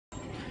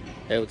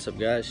Hey, what's up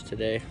guys?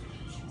 Today,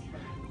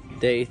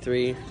 day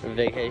 3 of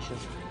vacation,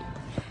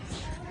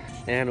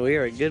 and we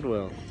are at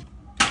Goodwill.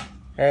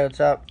 Hey,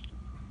 what's up?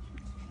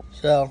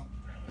 So,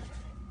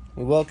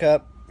 we woke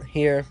up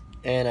here,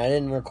 and I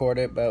didn't record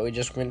it, but we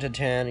just went to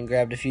town and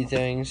grabbed a few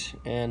things,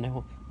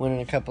 and went in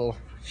a couple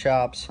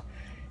shops,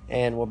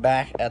 and we're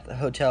back at the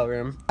hotel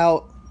room.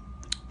 Out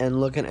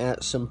and looking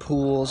at some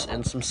pools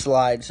and some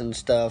slides and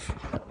stuff.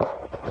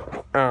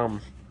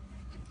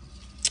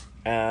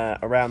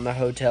 Around the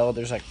hotel,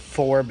 there's like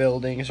 4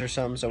 buildings or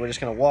something, so we're just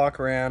gonna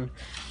walk around,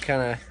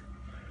 kind of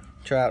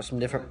try out some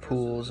different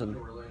pools and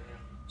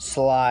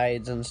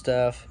slides and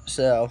stuff.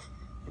 So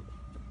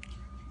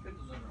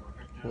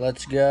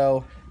let's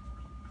go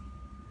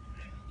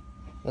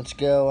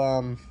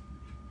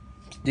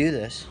do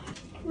this.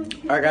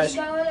 Alright guys,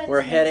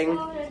 we're heading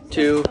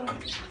to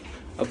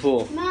a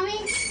pool.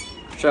 Mommy?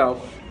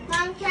 So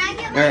Mom, can I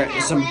get my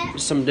alright,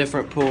 some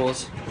different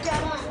pools.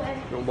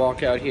 We'll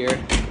walk out here.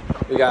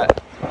 We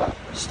got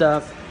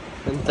stuff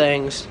and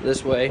things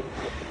this way.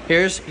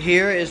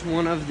 Here is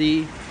one of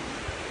the,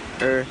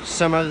 or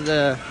some of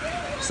the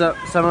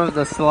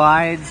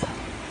slides.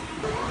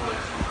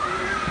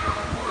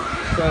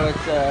 So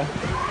it's a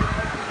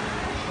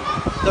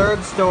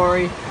 3rd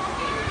story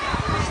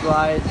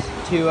slides.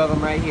 2 of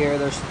them right here.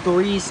 There's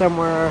 3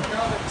 somewhere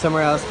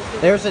else.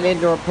 There's an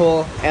indoor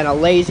pool and a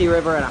lazy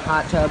river and a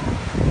hot tub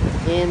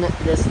in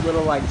this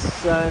little like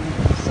sun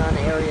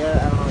area.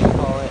 I don't know what you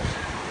call it.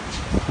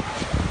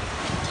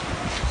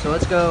 So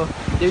let's go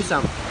do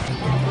something.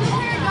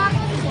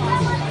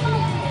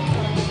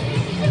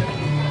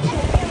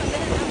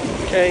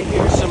 Okay,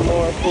 here's some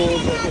more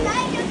pools right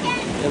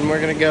here. And we're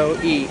gonna go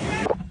eat.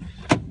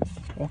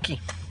 Okay.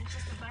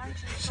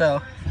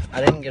 So,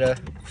 I didn't get to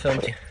film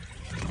the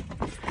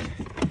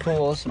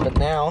pools, but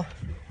now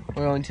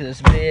we're going to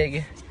this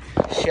big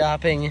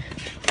shopping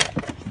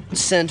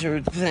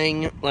center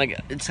thing. Like,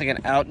 it's like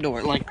an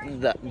outdoor, like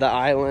the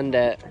island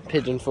at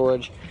Pigeon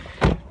Forge,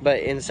 but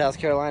in South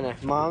Carolina.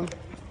 Mom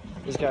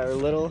has got her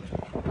little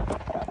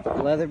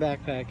leather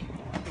backpack.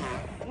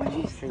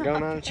 We're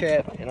going on a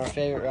trip in our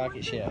favorite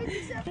rocket ship.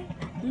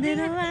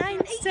 Little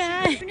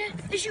Einstein.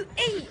 You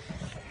ate.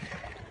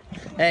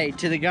 Hey,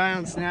 to the guy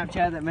on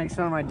Snapchat that makes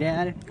fun of my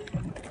dad,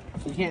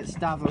 you can't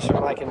stop us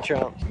from liking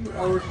Trump. She's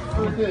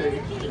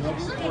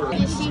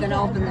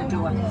gonna open the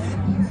door.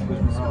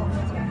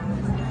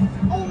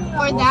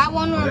 Or that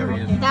one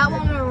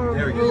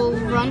will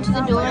run to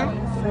the door.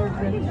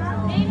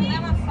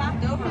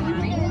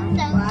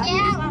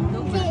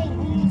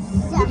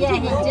 Yeah,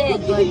 he did,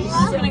 but he's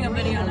shooting a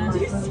video now.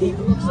 He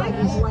looks like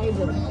he's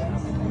waving.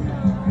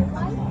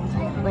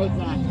 Wave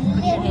that.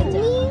 Put your head down.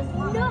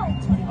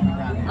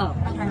 Oh.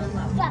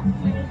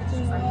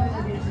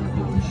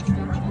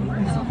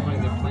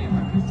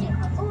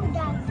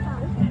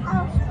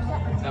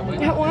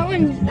 That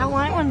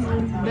white one's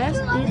the best.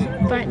 He's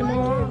biting them all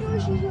off.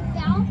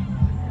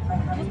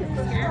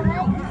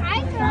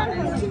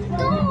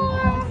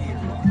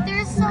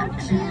 They're so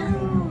cute.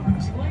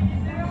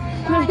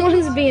 That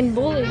one's being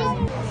bullied.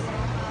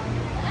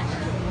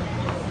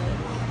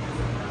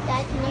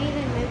 Dad, can you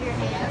even move your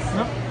hands?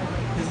 No,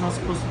 he's not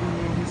supposed to be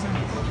moving his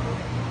hands.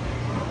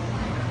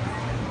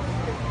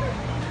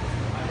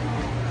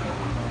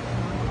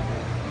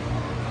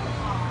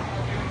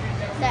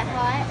 Is that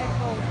hot or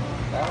cold?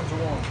 That one's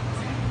warm.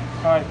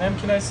 Alright, ma'am,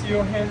 can I see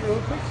your hand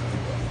real quick?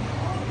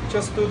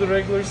 Just do the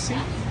regular C.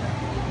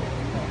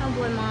 Oh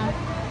boy, Mom.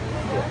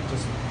 Yeah,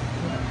 just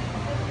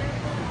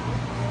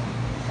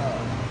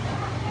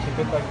keep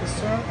it like this,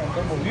 sir, and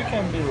then move. You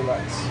can be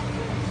relaxed.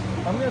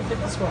 I'm gonna take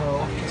this one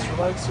off. Just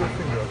relax your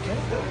finger, okay?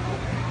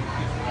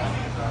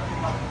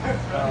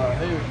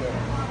 There you go.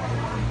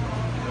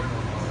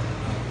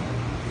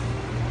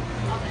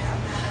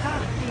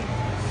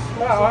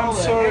 Wow, I'm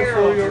sorry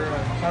for your.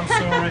 I'm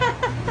sorry.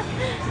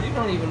 You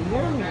don't even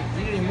warn me.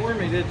 You didn't even warn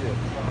me, did you?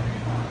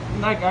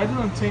 Like, I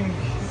don't think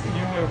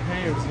you have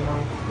hairs, you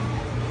know.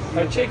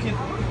 I check it.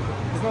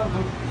 It's not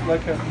look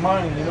like a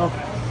mine, you know.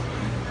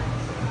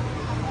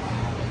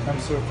 I'm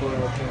sorry for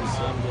your hairs.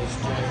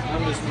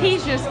 I'm just.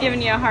 He's just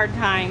giving you a hard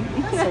time.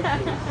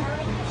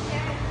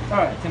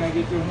 Alright, can I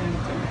get your hand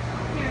too?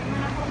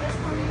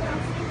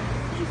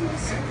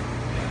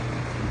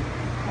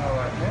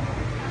 Alright, man.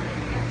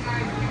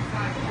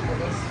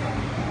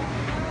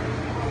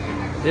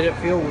 Did it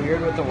feel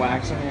weird with the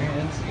wax on your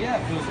hands? Yeah,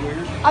 it feels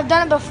weird. I've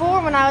done it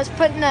before when I was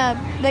putting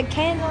the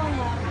candle in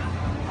the...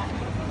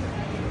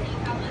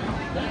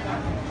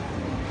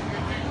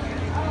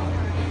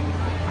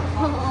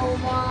 Oh,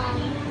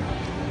 Mom.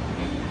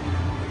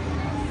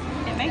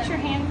 It makes your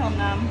hand feel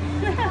numb.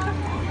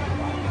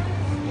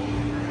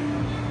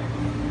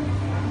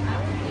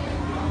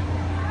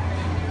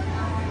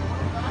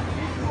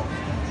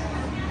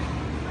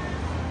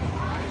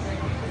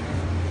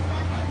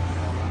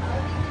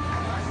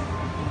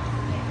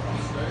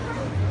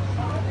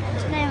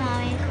 Hey,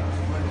 Mommy.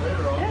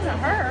 It doesn't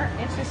hurt.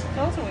 It just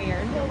feels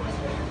weird.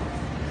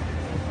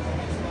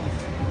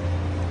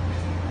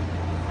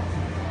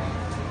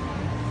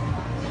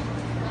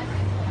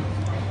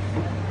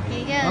 Here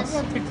you go. Let's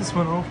take this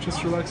one off,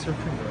 just relax your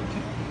finger,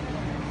 okay?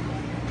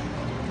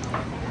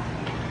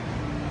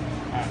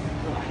 Alright,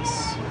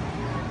 relax.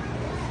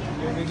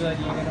 You're really glad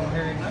you ain't got no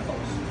hairy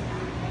knuckles.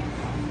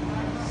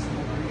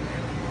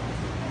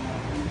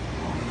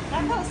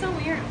 That felt so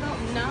weird. It felt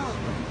numb.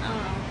 I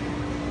don't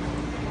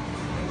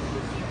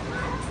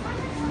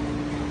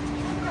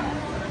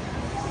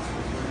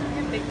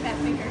know. Your big fat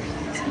fingers.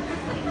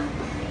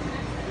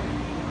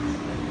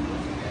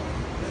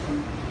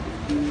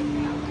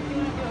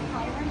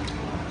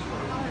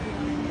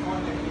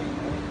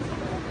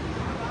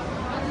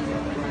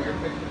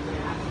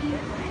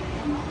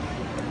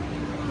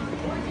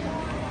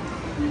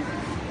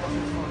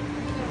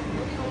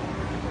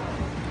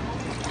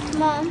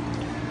 Mom.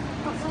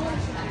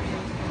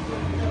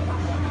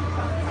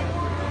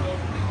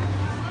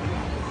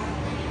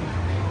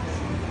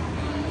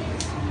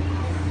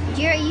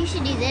 You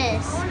should do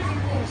this.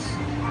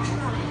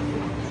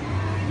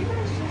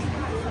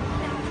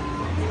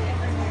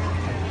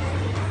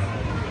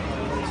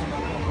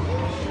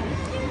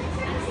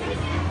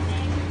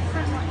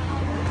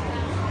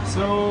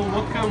 So,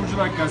 what color would you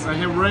like, guys? I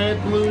have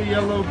red, blue,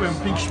 yellow,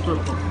 and pinkish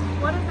purple.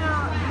 What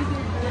about you do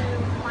blue,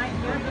 mine,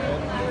 your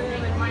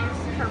blue, and mine's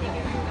purple?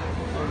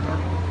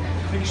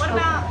 Pinkish What purple.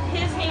 about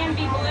his hand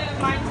be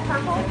blue, mine's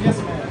purple? Yes,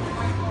 ma'am.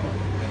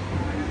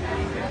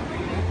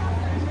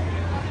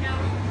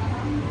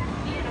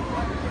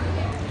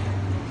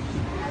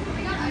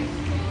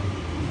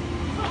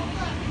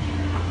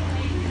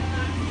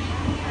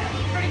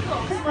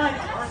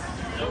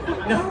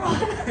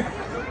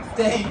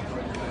 Dave.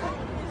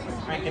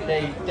 Frank and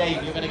Dave.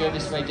 Dave, you're going to go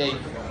this way, Dave.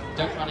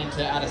 Don't run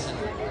into Addison.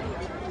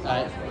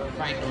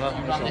 Frank, you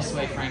run this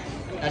way, Frank.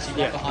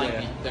 Actually, run behind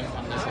me. Don't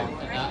run this one.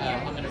 And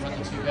I'm going to run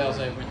the two girls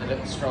over in the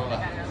little stroller.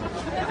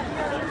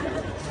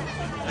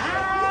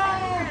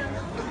 Ah!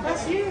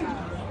 That's you!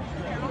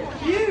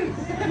 You!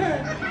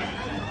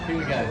 Here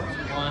we go.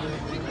 1,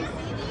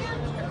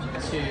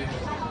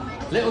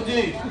 2. Little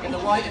dude in the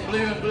white and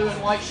blue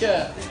and white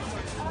shirt.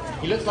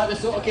 He looks like the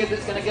sort of kid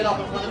that's going to get up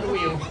in front of the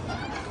wheel.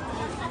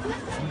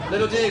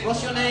 Little dude,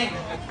 what's your name?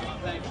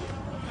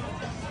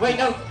 Wait,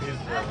 no.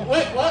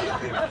 Wait, what?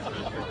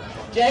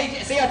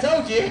 Jay, see, I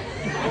told you.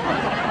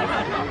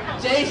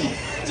 Jay.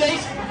 JJ!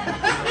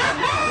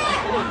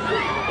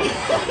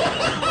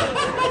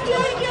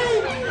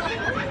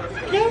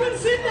 Come and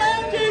sit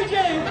down, JJ!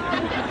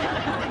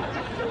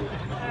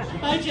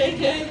 Hi,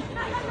 JJ.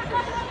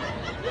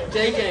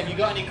 JJ, have you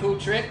got any cool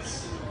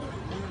tricks?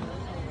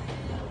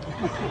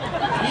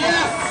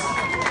 Yes!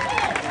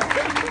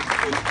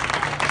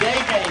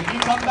 JJ, if you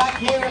come back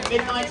here at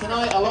midnight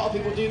tonight, a lot of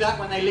people do that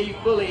when they leave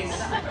bullies.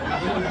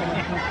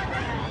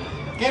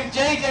 Give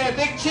JJ a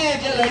big cheer,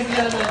 ladies and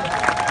gentlemen.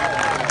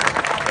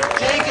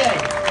 JJ,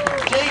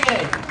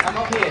 I'm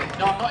up here.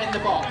 No, I'm not in the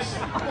box.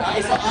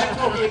 I'm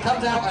talking, it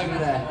comes out over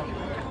there.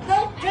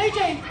 Help,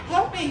 JJ,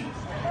 help me.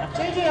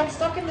 JJ, I'm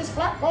stuck in this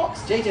black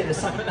box. JJ, there's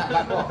something in that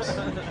black box.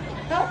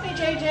 Help me,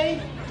 JJ.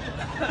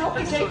 Help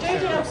me,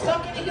 JJ, I'm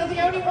stuck in it. You're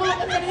the only one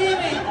that can hear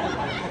me.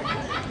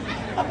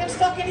 I've been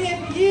stuck in here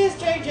for years,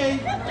 JJ.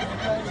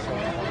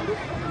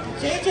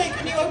 JJ,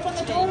 can you open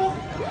the door?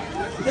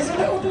 There's a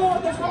little door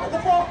at the front of the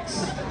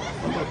box.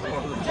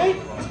 JJ,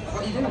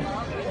 what are you doing?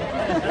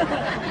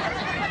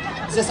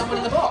 Is there someone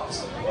in the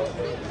box?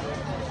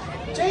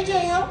 JJ,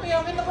 help me,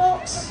 I'm in the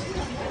box.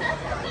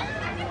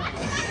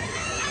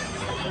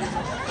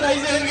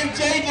 JJ, give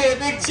JJ a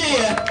big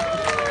cheer.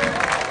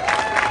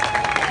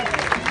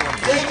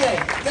 JJ,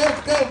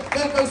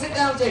 go sit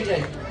down,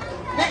 JJ.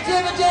 Big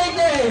cheer for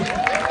JJ.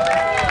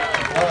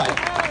 All right.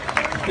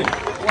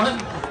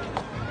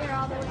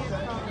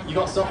 1. You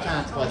got soft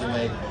hands, by the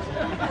way.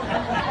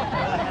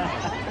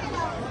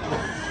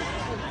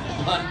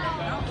 1,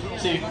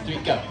 2, 3,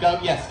 go. Go,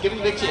 yes. Give him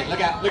a big cheer.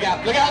 Look out, look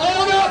out, look out.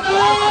 Oh,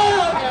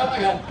 my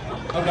God.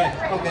 Oh, my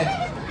God. Okay.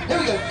 Here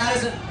we go.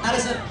 Addison.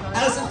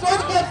 Throw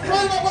the ball.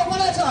 Throw that one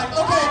at a time.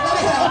 Okay, let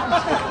me help.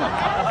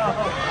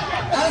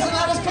 Addison,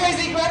 that was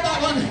crazy. Grab that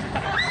one.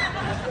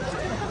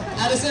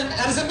 Addison,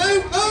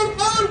 move.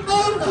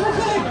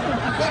 Okay.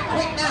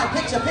 Quick now.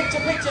 Picture.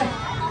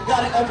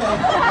 Got it, okay.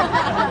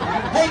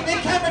 Hey, big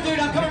camera dude,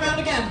 I'm coming around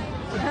again.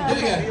 Here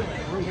we go.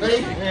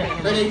 Ready.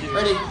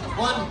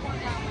 1,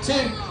 2.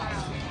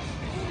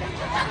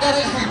 Got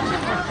it.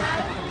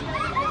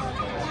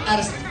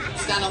 Addison,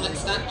 stand on it.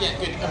 Stand. Yeah,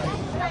 good.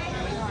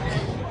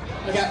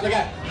 Okay. Look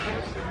out.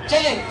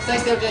 JJ, stay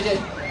still, JJ.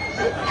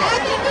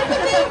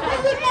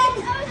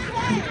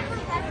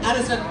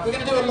 Addison, we're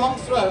going to do a long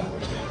throw.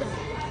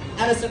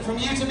 Addison, from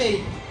you to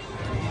me.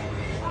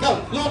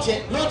 Go, launch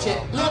it.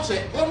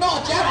 Well,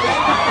 not a javelin.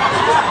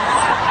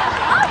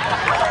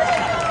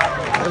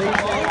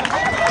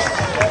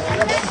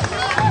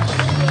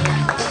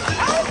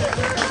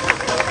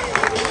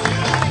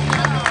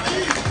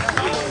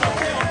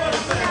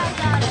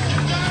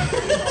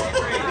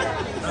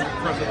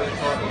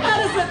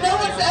 Addison, no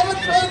one's ever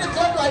thrown the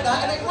gun like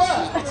that and it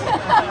worked.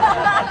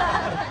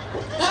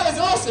 That was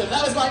awesome.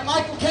 That was like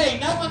Michael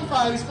Caine. No one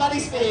throws bloody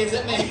spears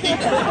at me.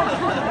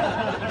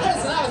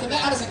 Addison, that was a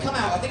bit. Addison, come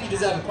out. I think you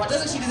deserve a prize?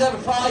 Doesn't she deserve a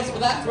prize for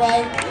that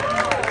throw?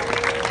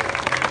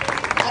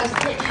 Alice,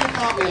 quick, do your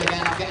cartwheel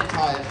again. I'm getting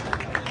tired.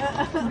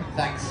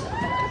 Thanks.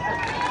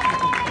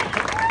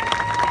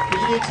 Can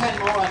you do 10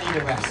 more? I need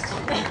a rest.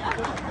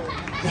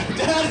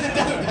 Addison,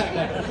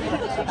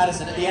 don't.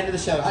 Addison, at the end of the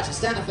show, actually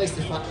stand and face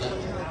the front look.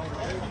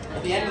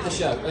 At the end of the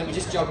show, let me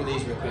just jog with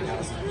these real quick,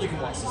 Addison. You can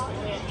watch this.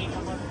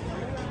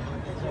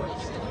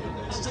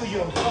 Still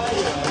your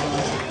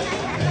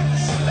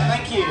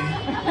Thank you.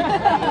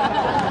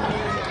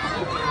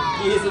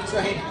 Years of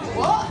training.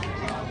 What?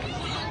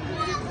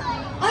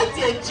 I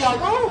did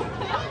juggle.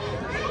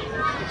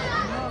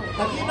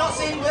 Have you not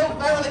seen Will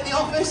Ferrell in The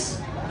Office?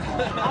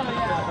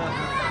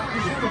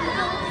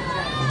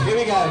 Here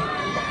we go.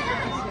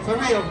 For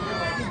real.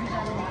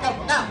 Go,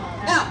 now,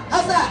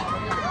 how's that?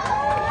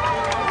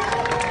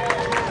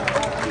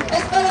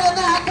 It's better than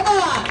that, come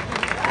on!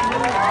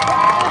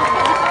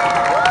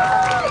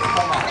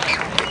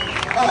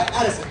 Alright,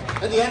 Addison,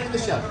 at the end of the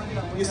show,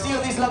 you see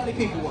all these lovely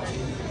people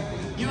watching.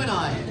 You and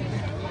I.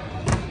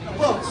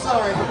 Whoa,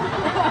 sorry.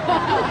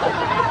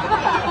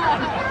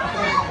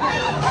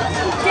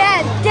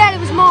 Dad, it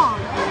was Mom.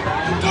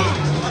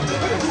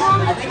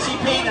 I think she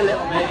peed a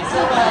little bit, it's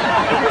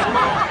alright.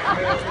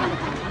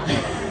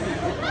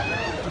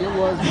 It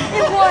was.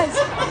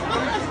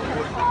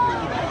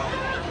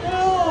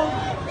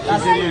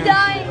 I'm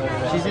dying.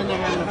 She's in there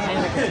having a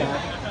panic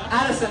attack.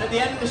 Addison, at the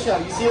end of the show,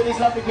 you see all these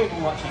lovely people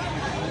watching.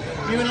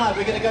 You and I,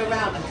 we're going to go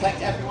round and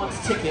collect everyone's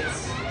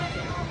tickets.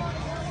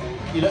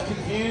 You look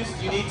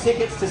confused? You need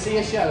tickets to see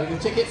a show. Your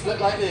tickets look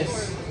like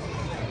this.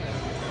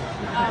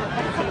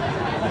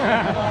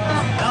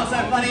 Not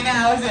so funny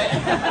now, is it?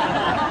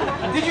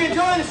 Did you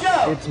enjoy the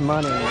show? It's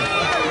money.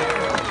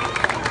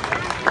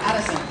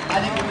 Addison,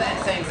 I think we're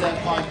better saying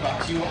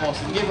 $5. You were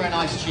awesome. Give her a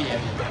nice cheer.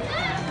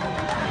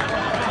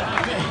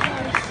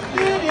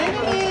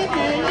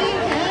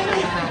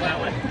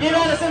 Give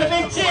Addison a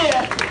big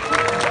cheer.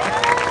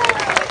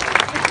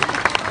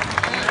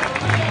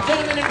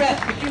 Gentlemen in red,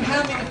 could you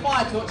hand me the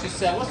fire torches,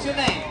 sir? What's your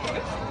name?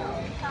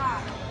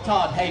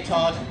 Todd. Hey,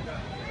 Todd.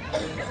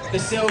 The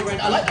silver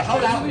and I like the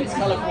whole outfit. It's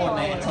colour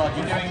coordinated, Todd.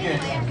 You're doing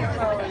good.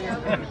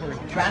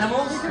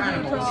 Granimals?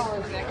 Granimals.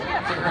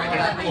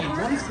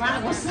 What is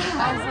granimals? What's that?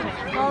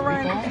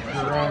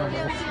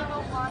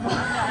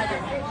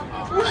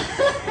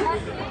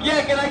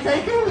 Yeah, can I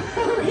take them?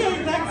 Yeah,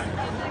 thanks.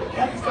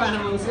 Thanks,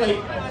 Granimals. Wait,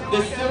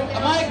 there's still.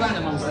 Am I a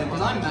Granimals then?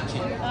 Because I'm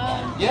matching.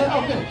 Yeah?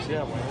 Oh, good.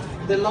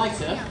 The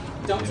lighter.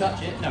 Don't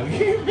touch it. No,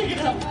 you pick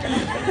it up.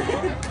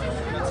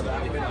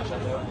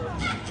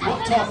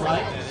 What Todd,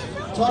 right?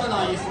 Todd and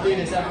I used to do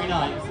this every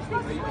night.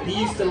 He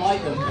used to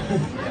light them.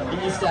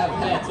 He used to have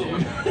hair too.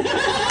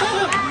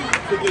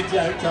 It's a good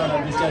joke, Todd.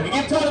 I'm just joking.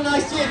 Give Todd a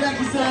nice cheer, thank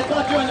you, sir.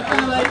 Todd, join the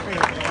family.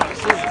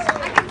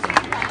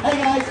 Hey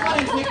guys, my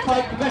name's Nick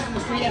Pike, professional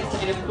street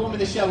entertainer. Performing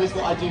the show is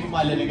what I do for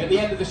my living. At the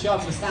end of the show, I'm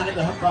going to stand at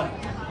the front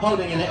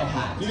holding a little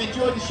hat. If you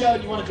enjoyed the show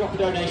and you want to drop a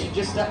donation,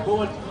 just step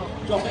forward,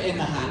 drop it in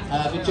the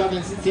hat. I've been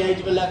juggling since the age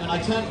of 11. I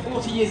turned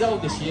 40 years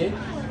old this year.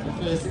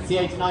 Since the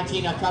age of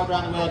 19, I've travelled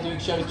around the world doing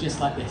shows just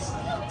like this.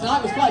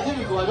 Tonight was quite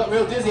difficult. I got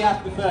real dizzy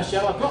after the first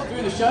show. I got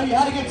through the show. You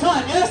had a good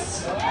time,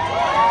 yes?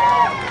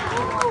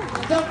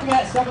 Don't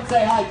forget, stop and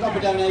say hi, drop a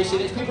donation.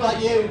 It's people like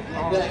you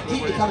that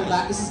keep me coming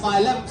back. This is my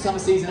 11th summer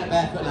season at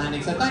Barefoot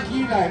Landing, so thank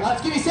you very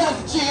much. Give yourselves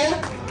a cheer.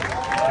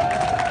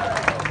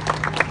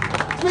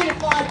 $3 to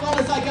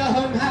 $5, I go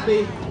home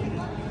happy.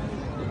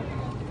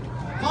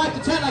 5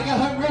 to 10, I go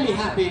home really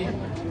happy.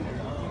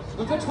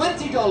 And for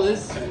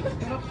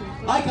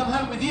 $20, I come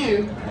home with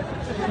you.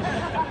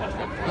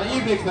 Not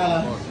you, big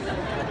fella.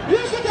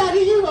 Who's your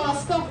daddy? You are.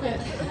 Stop it.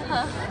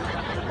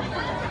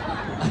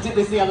 I did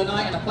this the other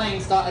night and a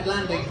plane started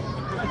landing.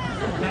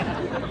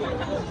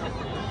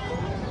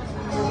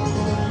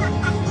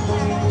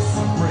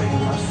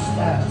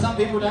 Some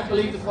people don't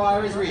believe the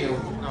fire is real.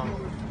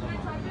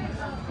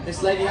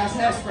 This lady has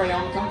hairspray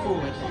on. Come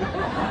forward.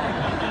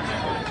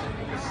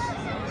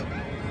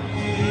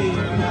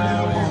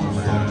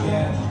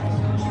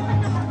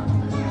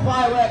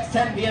 Fireworks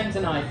 10 PM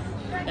tonight.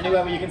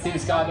 Anywhere where you can see the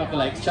sky above the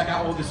lakes. Check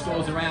out all the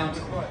stores around.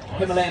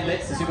 Himalayan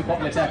Blitz, the super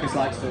popular Turkish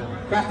light store.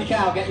 Crafty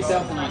Cow, get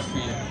yourself a nice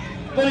treat.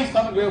 Bully's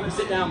Pub and Grill for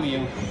sit-down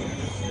meal.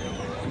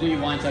 And do your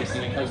wine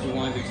tasting at Coastal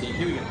Wine Boutique.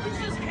 Here we go.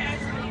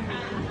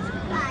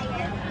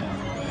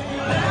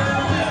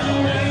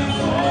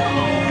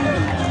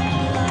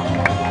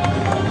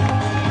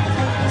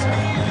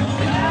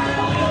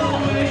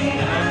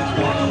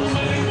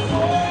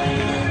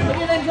 If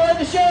you've enjoyed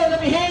the show, let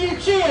me hear you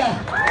cheer.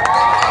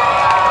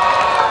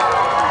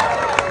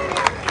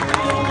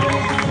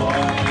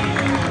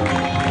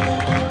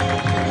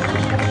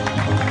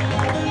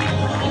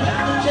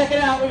 Check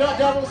it out, we got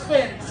double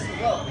spins.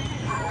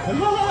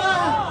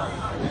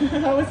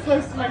 That was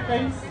close to my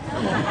face.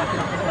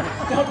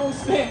 Double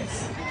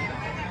spins.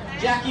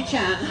 Jackie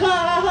Chan.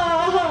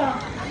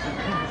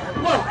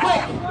 Whoa,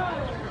 quick!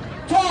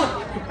 Todd!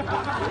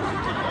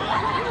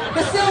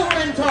 The silver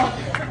end, Todd!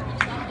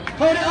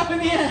 Hold it up in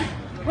the air.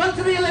 Run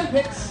to the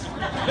Olympics.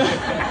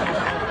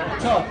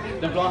 Todd,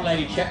 the blonde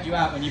lady checked you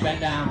out when you bent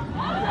down.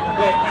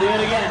 Quick, do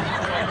it again.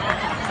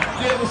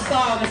 Do it with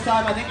style this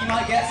time, I think you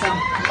might get some.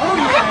 Oh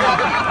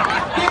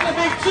yeah! Give it a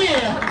big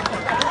cheer!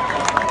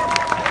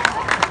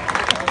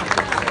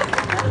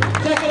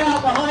 Check it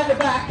out, behind the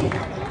back.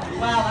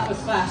 Wow, that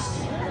was fast.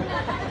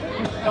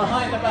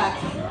 Behind the back.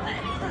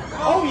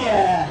 Oh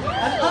yeah!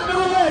 And under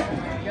the leg!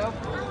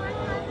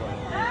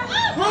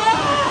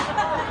 Ah!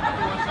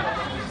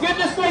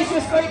 Goodness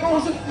gracious, great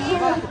balls of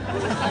fire!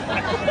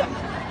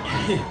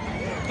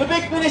 The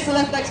big finish, the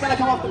left leg's going to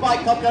come off the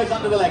bike, Cobb goes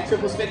under the leg,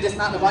 triple spin,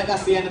 dismount the bike,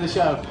 that's the end of the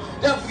show.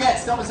 Don't forget,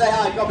 stop and say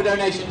hi, drop a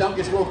donation, don't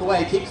just walk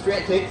away, keep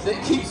Street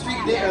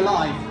Theatre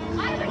alive.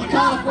 You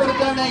can't afford a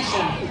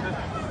donation.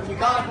 You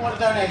can't afford a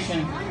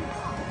donation.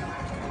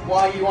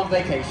 Why are you on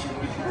vacation?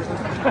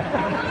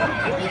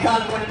 You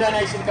can't afford a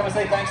donation, come and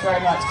say thanks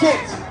very much.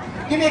 Kids,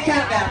 give me a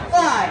countdown.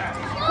 5,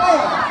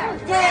 4,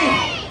 3,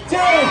 2, 1,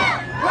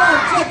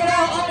 check it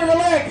out, under the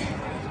leg.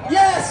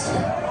 Yes,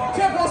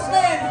 triple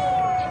spin.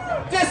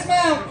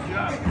 Dismount!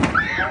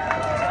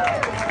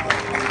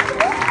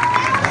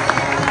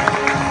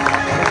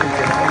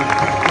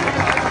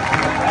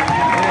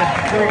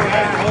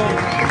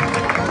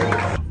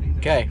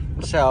 Okay,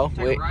 so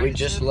we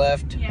just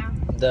left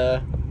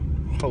the,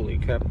 holy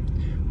crap,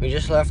 we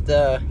just left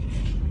the,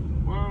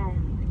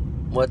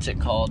 what's it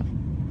called,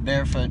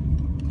 Barefoot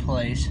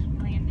Place,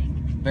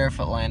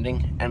 Barefoot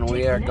Landing, and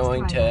we are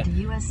going to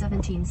US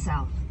 17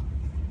 South.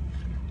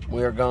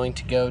 We are going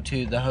to go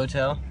to the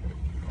hotel,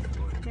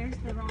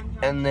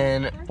 and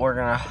then we're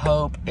gonna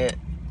hope it,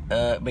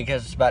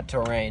 because it's about to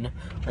rain,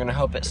 we're gonna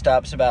hope it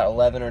stops about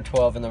 11 or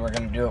 12, and then we're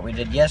gonna do what we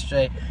did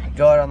yesterday,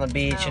 go out on the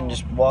beach and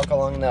just walk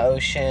along the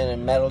ocean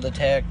and metal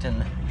detect,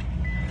 and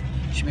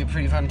it should be a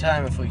pretty fun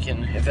time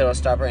if it'll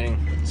stop raining.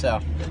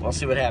 So we'll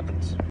see what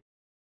happens.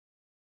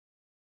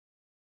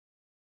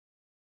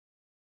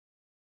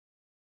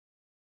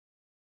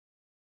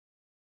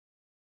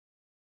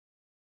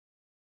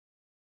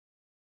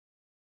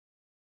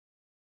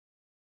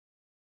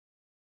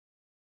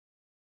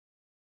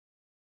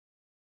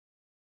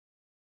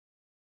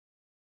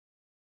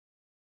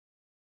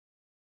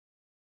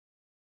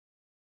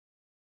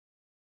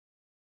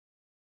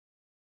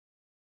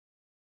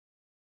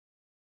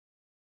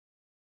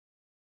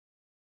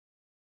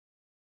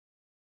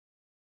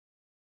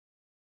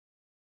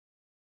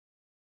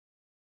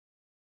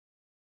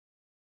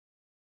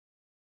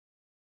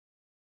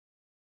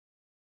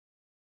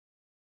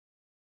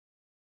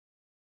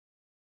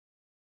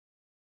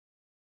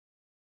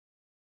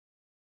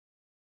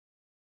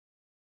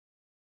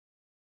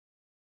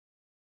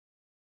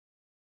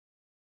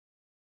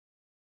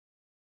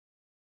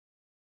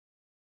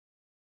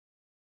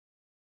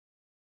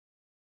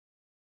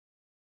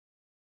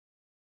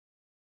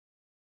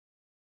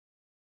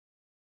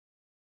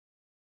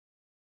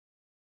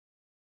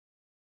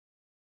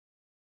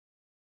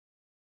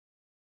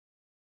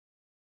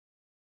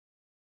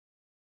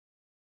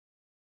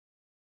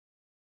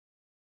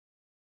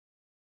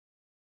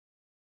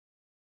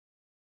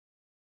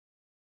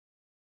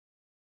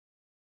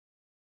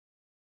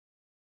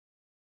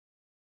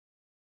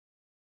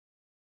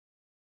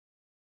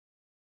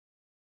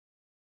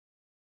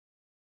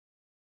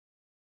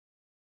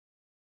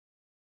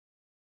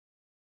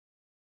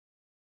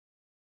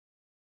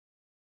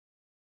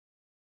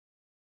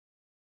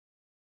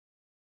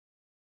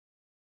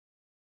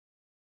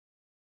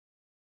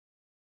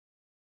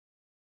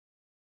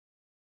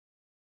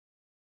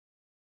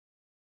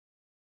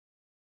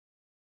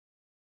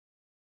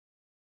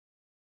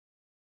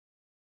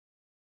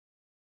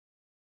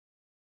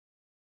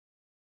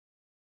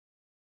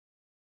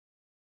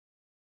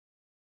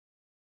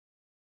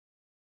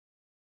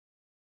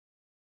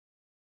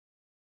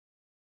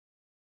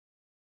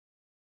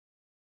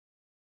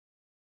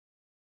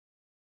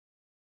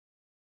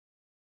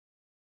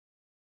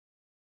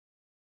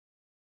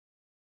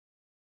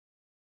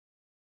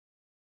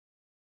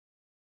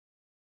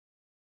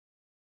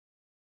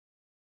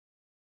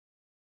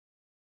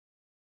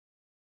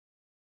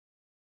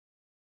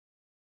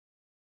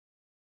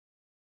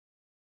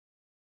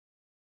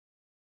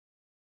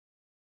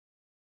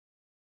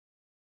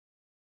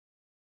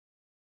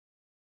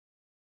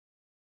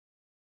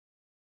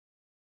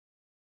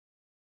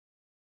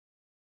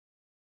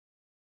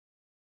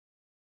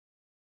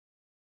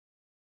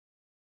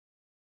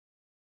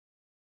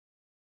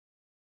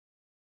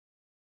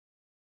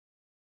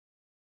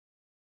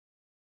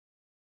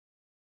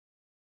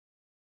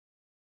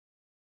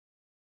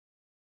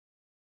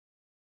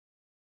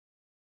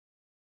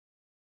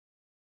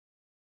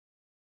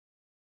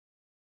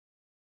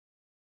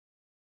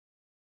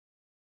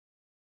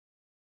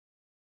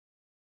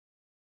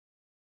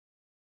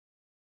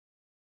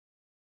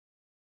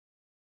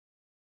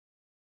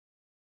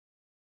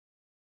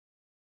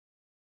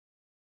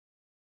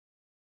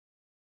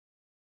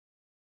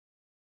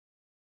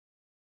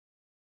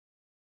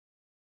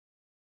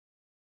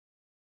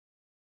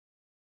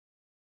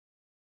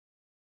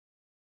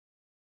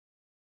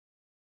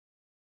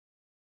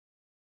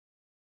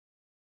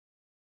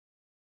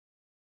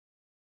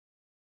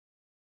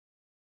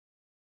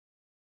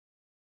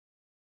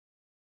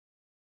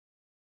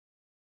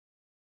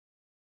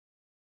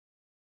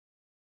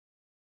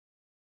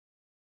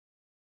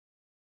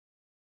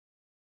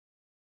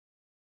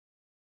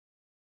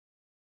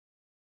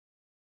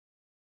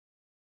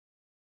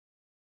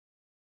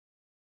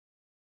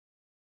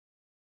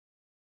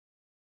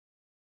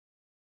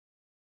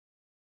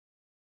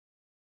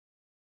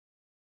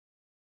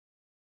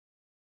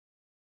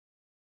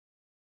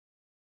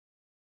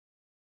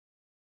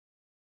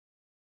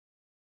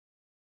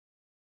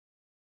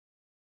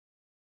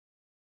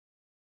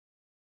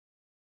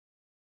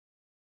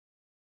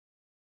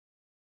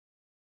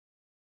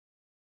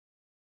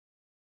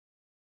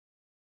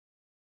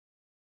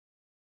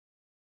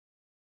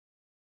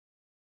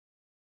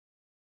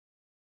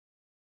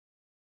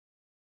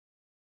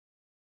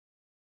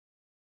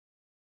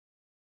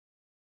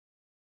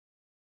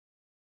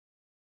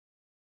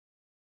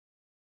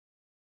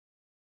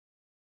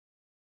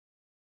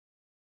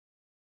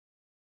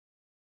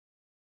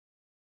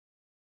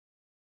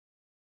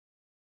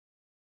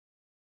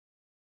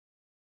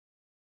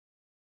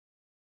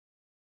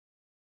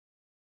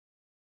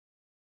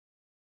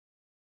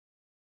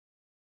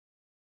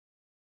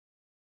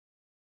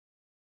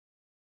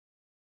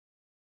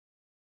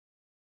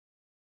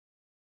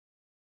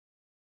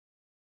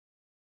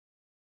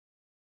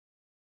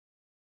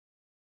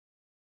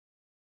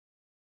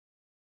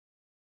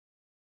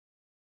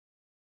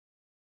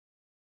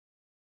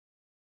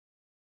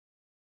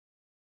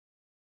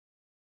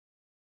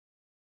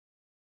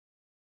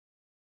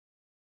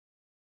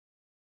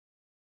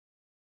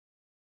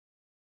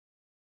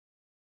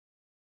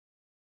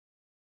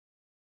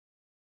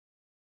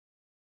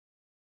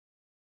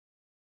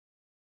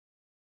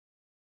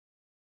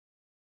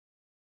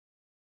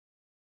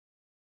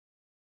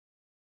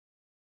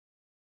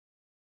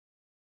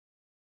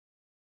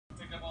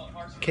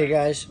 Okay,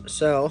 guys,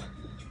 so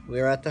we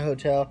were at the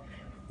hotel.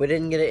 We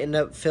didn't get to end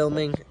up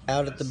filming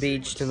out at the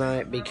beach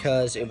tonight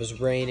because it was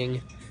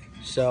raining,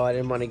 so I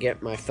didn't want to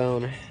get my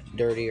phone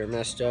dirty or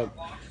messed up.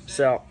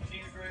 So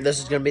this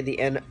is going to be the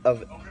end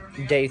of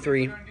day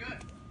 3,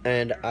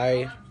 and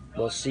I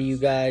will see you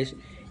guys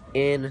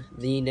in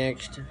the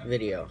next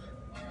video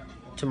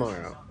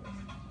tomorrow.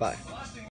 Bye.